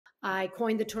I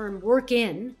coined the term work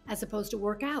in as opposed to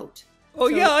work out. Oh,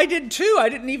 yeah, I did too. I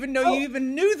didn't even know you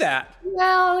even knew that.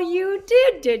 Well, you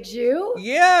did you?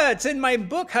 Yeah, it's in my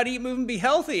book, How to Eat, Move, and Be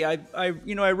Healthy.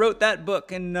 I wrote that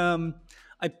book, and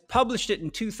I published it in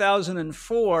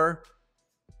 2004,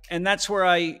 and that's where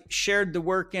I shared the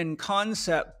work in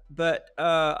concept. But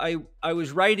I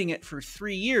was writing it for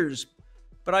 3 years,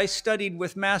 but I studied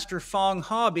with Master Fong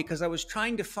Ha because I was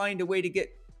trying to find a way to get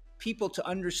people to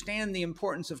understand the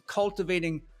importance of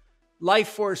cultivating life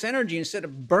force energy instead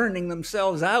of burning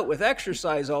themselves out with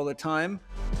exercise all the time.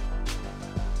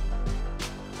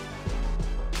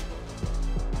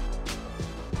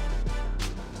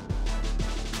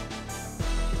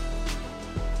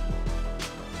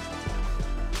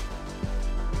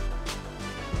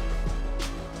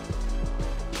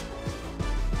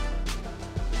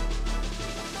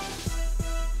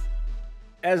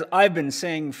 As I've been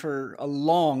saying for a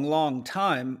long, long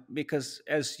time, because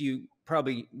as you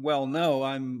probably well know,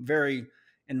 I'm very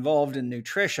involved in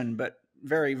nutrition, but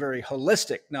very, very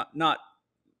holistic, not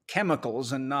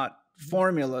chemicals and not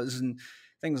formulas and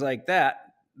things like that,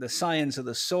 the science of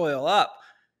the soil up.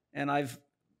 And I've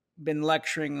been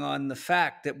lecturing on the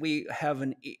fact that we've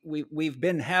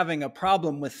been having a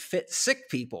problem with fit, sick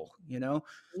people,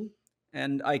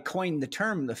 And I coined the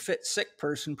term the fit sick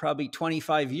person probably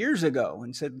 25 years ago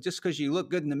and said, just because you look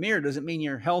good in the mirror doesn't mean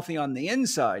you're healthy on the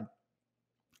inside.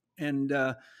 And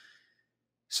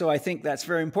so I think that's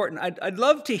very important. I'd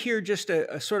love to hear just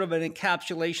a sort of an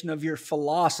encapsulation of your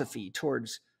philosophy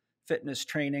towards fitness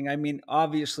training. I mean,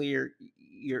 obviously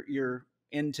you're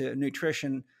into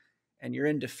nutrition and you're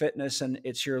into fitness and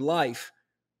it's your life.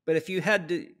 But if you had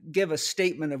to give a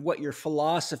statement of what your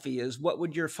philosophy is, what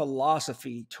would your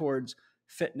philosophy towards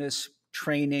fitness,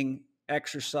 training,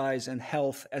 exercise, and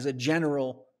health as a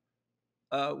general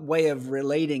way of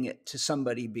relating it to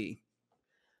somebody be?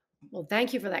 Well,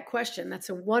 thank you for that question. That's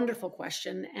a wonderful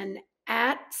question. And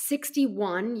at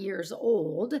 61 years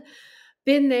old,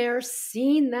 been there,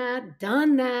 seen that,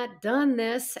 done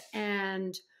this.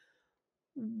 And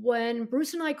when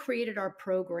Bruce and I created our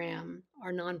program,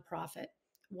 our nonprofit,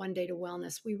 One Day to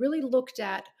Wellness, we really looked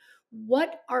at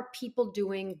what are people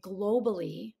doing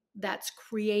globally that's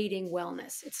creating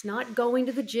wellness. It's not going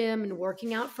to the gym and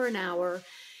working out for an hour.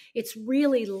 It's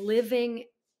really living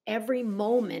every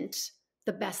moment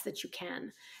the best that you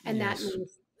can. And Yes. that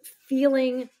means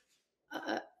feeling,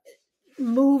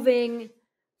 moving,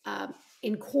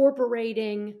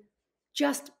 incorporating,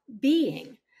 just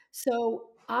being. So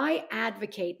I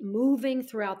advocate moving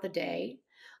throughout the day.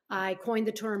 I coined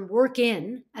the term work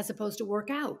in as opposed to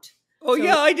work out. Oh,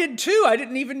 yeah, I did too. I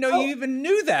didn't even know you even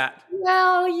knew that.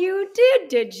 Well, you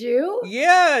did you?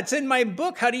 Yeah, it's in my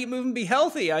book, How to Eat, Move, and Be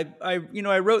Healthy.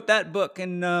 I wrote that book,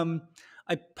 and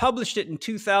I published it in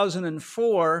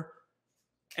 2004,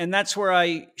 and that's where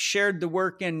I shared the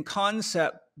work in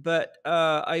concept. But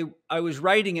I was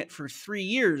writing it for 3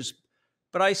 years,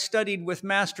 but I studied with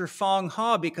Master Fong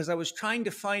Ha because I was trying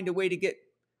to find a way to get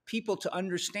people to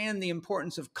understand the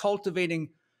importance of cultivating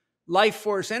life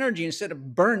force energy instead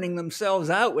of burning themselves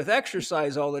out with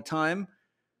exercise all the time.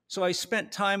 So I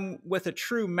spent time with a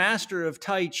true master of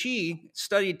Tai Chi,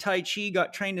 studied Tai Chi,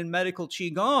 got trained in medical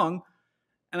Qigong,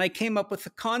 and I came up with the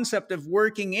concept of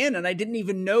working in, and I didn't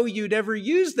even know you'd ever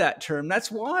use that term.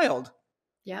 That's wild.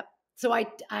 Yep. So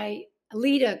I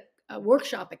lead a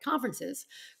workshop at conferences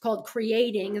called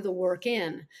Creating the Work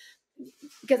In,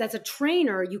 because as a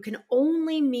trainer, you can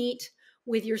only meet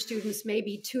with your students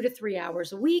maybe 2 to 3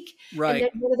 hours a week. Right. And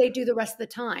then what do they do the rest of the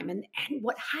time? And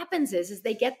what happens is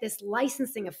they get this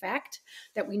licensing effect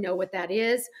that we know what that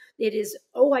is. It is,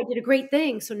 oh, I did a great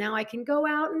thing, so now I can go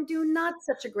out and do not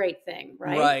such a great thing,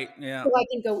 right? Right, yeah. So I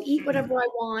can go eat whatever I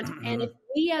want. And if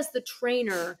we as the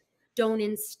trainer don't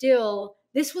instill,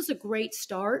 this was a great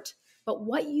start, but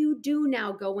what you do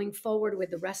now going forward with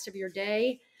the rest of your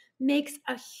day makes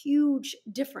a huge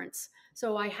difference.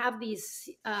 So I have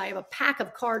I have a pack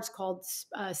of cards called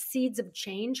Seeds of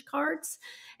Change cards.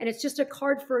 And it's just a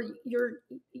card for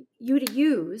you to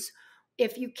use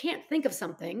if you can't think of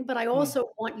something, but I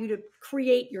also want you to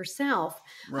create yourself.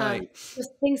 Right. Just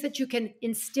things that you can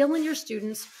instill in your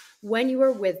students when you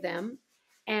are with them.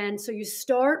 And so you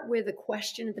start with a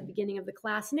question at the beginning of the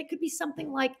class, and it could be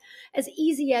something like as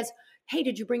easy as, hey,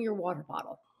 did you bring your water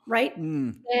bottle? Right?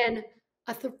 And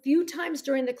a few times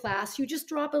during the class, you just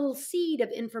drop a little seed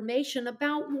of information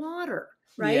about water,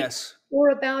 right? Yes. Or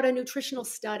about a nutritional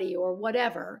study or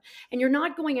whatever. And you're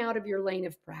not going out of your lane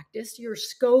of practice, your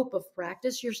scope of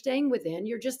practice, you're staying within.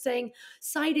 You're just saying,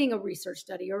 citing a research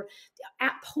study or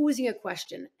posing a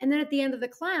question. And then at the end of the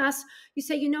class, you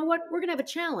say, you know what? We're going to have a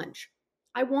challenge.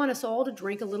 I want us all to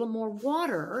drink a little more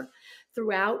water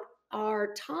throughout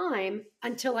our time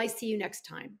until I see you next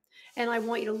time. And I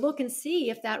want you to look and see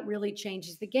if that really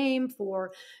changes the game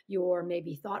for your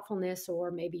maybe thoughtfulness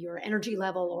or maybe your energy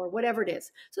level or whatever it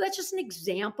is. So that's just an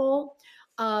example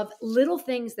of little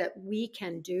things that we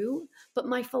can do. But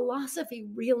my philosophy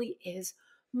really is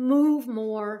move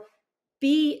more,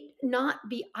 not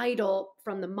be idle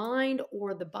from the mind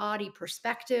or the body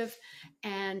perspective,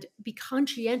 and be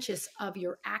conscientious of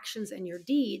your actions and your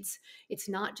deeds. It's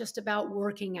not just about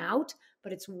working out,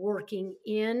 but it's working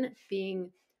in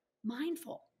being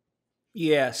mindful.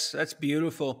 Yes, that's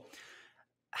beautiful.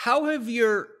 How have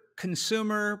your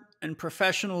consumer and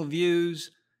professional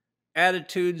views,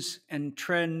 attitudes, and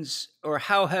trends, or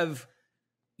how have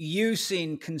you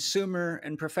seen consumer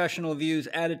and professional views,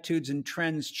 attitudes, and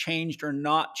trends changed or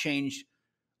not changed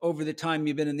over the time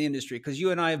you've been in the industry? Because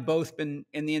you and I have both been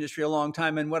in the industry a long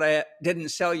time. And what I didn't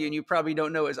sell you, and you probably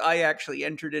don't know, is I actually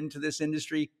entered into this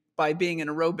industry by being an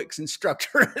aerobics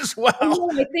instructor as Oh, well.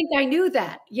 no, I think I knew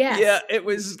that. Yeah, Yes. it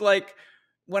was like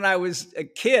when I was a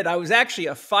kid, I was actually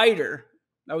a fighter.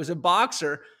 I was a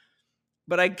boxer,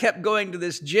 but I kept going to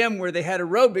this gym where they had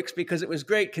aerobics because it was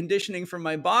great conditioning for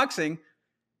my boxing.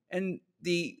 And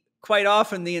quite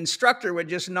often the instructor would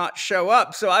just not show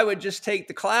up. So I would just take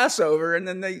the class over. And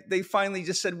then they finally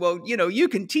just said, well, you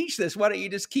can teach this. Why don't you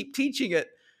just keep teaching it?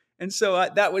 And so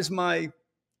that was my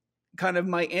kind of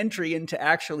my entry into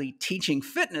actually teaching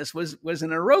fitness was an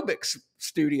aerobics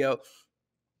studio.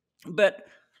 But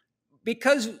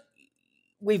because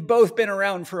we've both been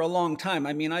around for a long time,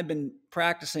 I mean, I've been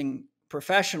practicing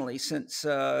professionally since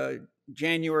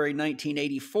January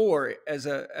 1984 as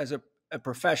a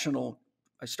professional.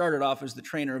 I started off as the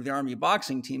trainer of the Army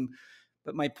boxing team,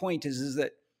 but my point is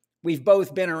that we've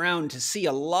both been around to see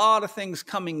a lot of things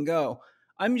come and go.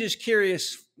 I'm just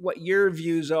curious what your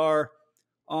views are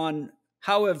on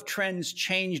how have trends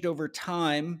changed over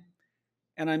time,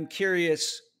 and I'm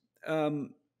curious,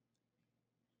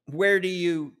 where do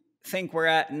you think we're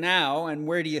at now and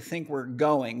where do you think we're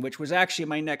going, which was actually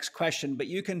my next question, but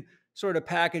you can sort of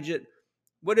package it.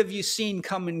 What have you seen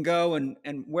come and go, and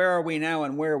where are we now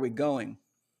and where are we going?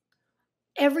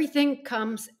 Everything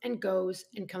comes and goes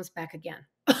and comes back again.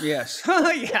 Yes.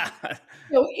 Yeah.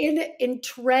 So in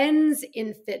trends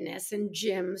in fitness and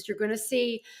gyms, you're going to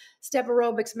see step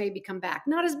aerobics maybe come back.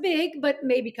 Not as big, but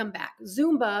maybe come back.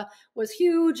 Zumba was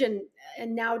huge, and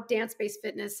now dance-based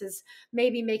fitness is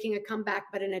maybe making a comeback,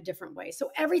 but in a different way.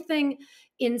 So everything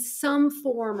in some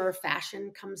form or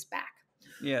fashion comes back.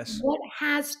 Yes. What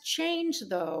has changed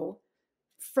though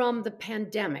from the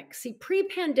pandemic? See,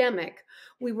 pre-pandemic,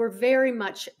 we were very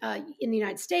much in the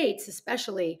United States,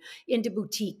 especially into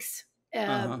boutiques,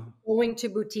 Uh-huh. going to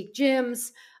boutique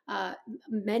gyms. Uh,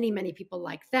 many people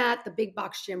like that. The big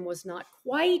box gym was not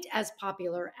quite as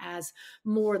popular as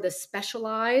more the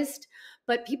specialized,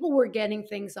 but people were getting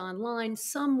things online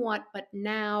somewhat, but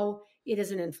now it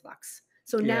is an influx.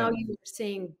 So now Yeah. you're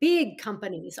seeing big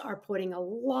companies are putting a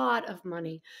lot of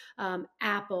money,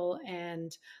 Apple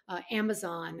and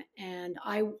Amazon. And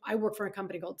I work for a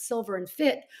company called Silver and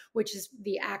Fit, which is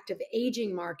the active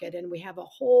aging market. And we have a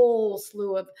whole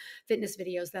slew of fitness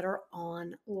videos that are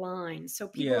online. So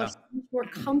people are Yeah. so much more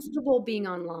comfortable being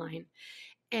online.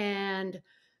 And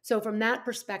so from that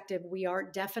perspective, we've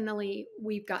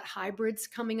got hybrids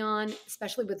coming on,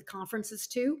 especially with the conferences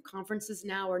too. Conferences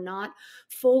now are not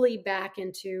fully back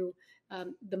into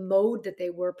the mode that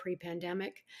they were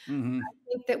pre-pandemic. Mm-hmm.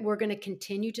 I think that we're going to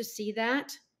continue to see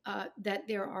that. That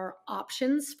there are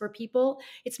options for people.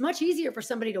 It's much easier for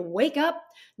somebody to wake up,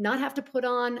 not have to put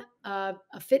on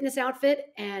a fitness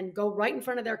outfit and go right in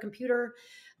front of their computer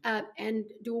and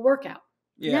do a workout.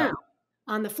 Yeah. Now,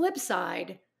 on the flip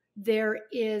side, there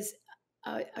is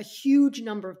a huge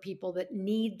number of people that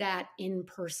need that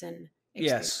in-person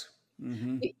experience. Yes.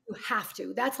 Mm-hmm. You have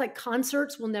to. That's like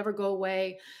concerts will never go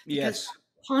away because Yes.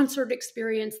 concert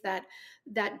experience, that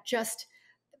just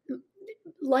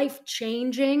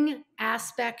life-changing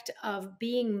aspect of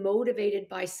being motivated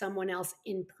by someone else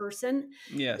in person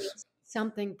Yes. is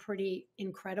something pretty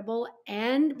incredible.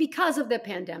 And because of the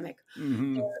pandemic,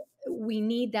 Mm-hmm. we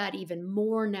need that even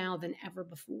more now than ever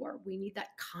before. We need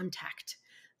that contact,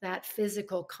 that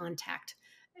physical contact.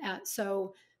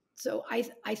 So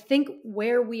I think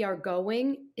where we are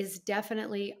going is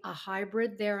definitely a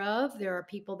hybrid thereof. There are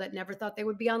people that never thought they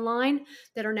would be online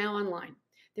that are now online.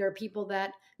 There are people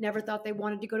that never thought they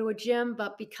wanted to go to a gym,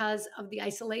 but because of the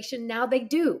isolation, now they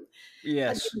do.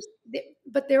 Yes.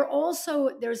 But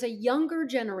there's a younger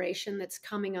generation that's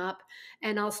coming up,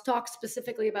 and I'll talk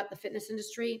specifically about the fitness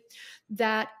industry.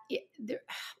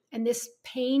 And this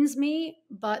pains me,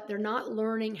 but they're not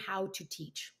learning how to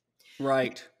teach. Because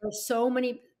Right. there's so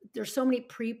many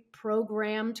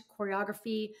pre-programmed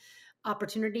choreography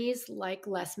opportunities like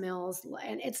Les Mills.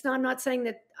 And I'm not saying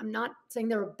that, I'm not saying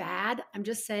they're bad. I'm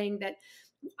just saying that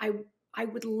I I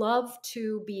would love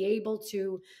to be able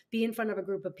to be in front of a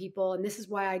group of people. And this is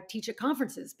why I teach at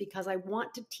conferences, because I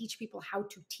want to teach people how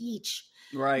to teach,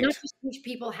 not Right. just teach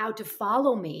people how to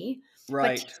follow me,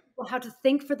 but teach Right. people how to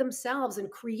think for themselves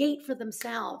and create for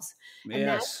themselves. And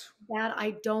Yes. that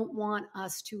I don't want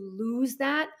us to lose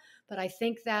that. But I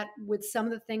think that with some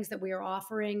of the things that we are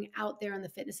offering out there in the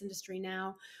fitness industry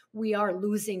now, we are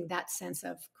losing that sense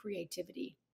of creativity.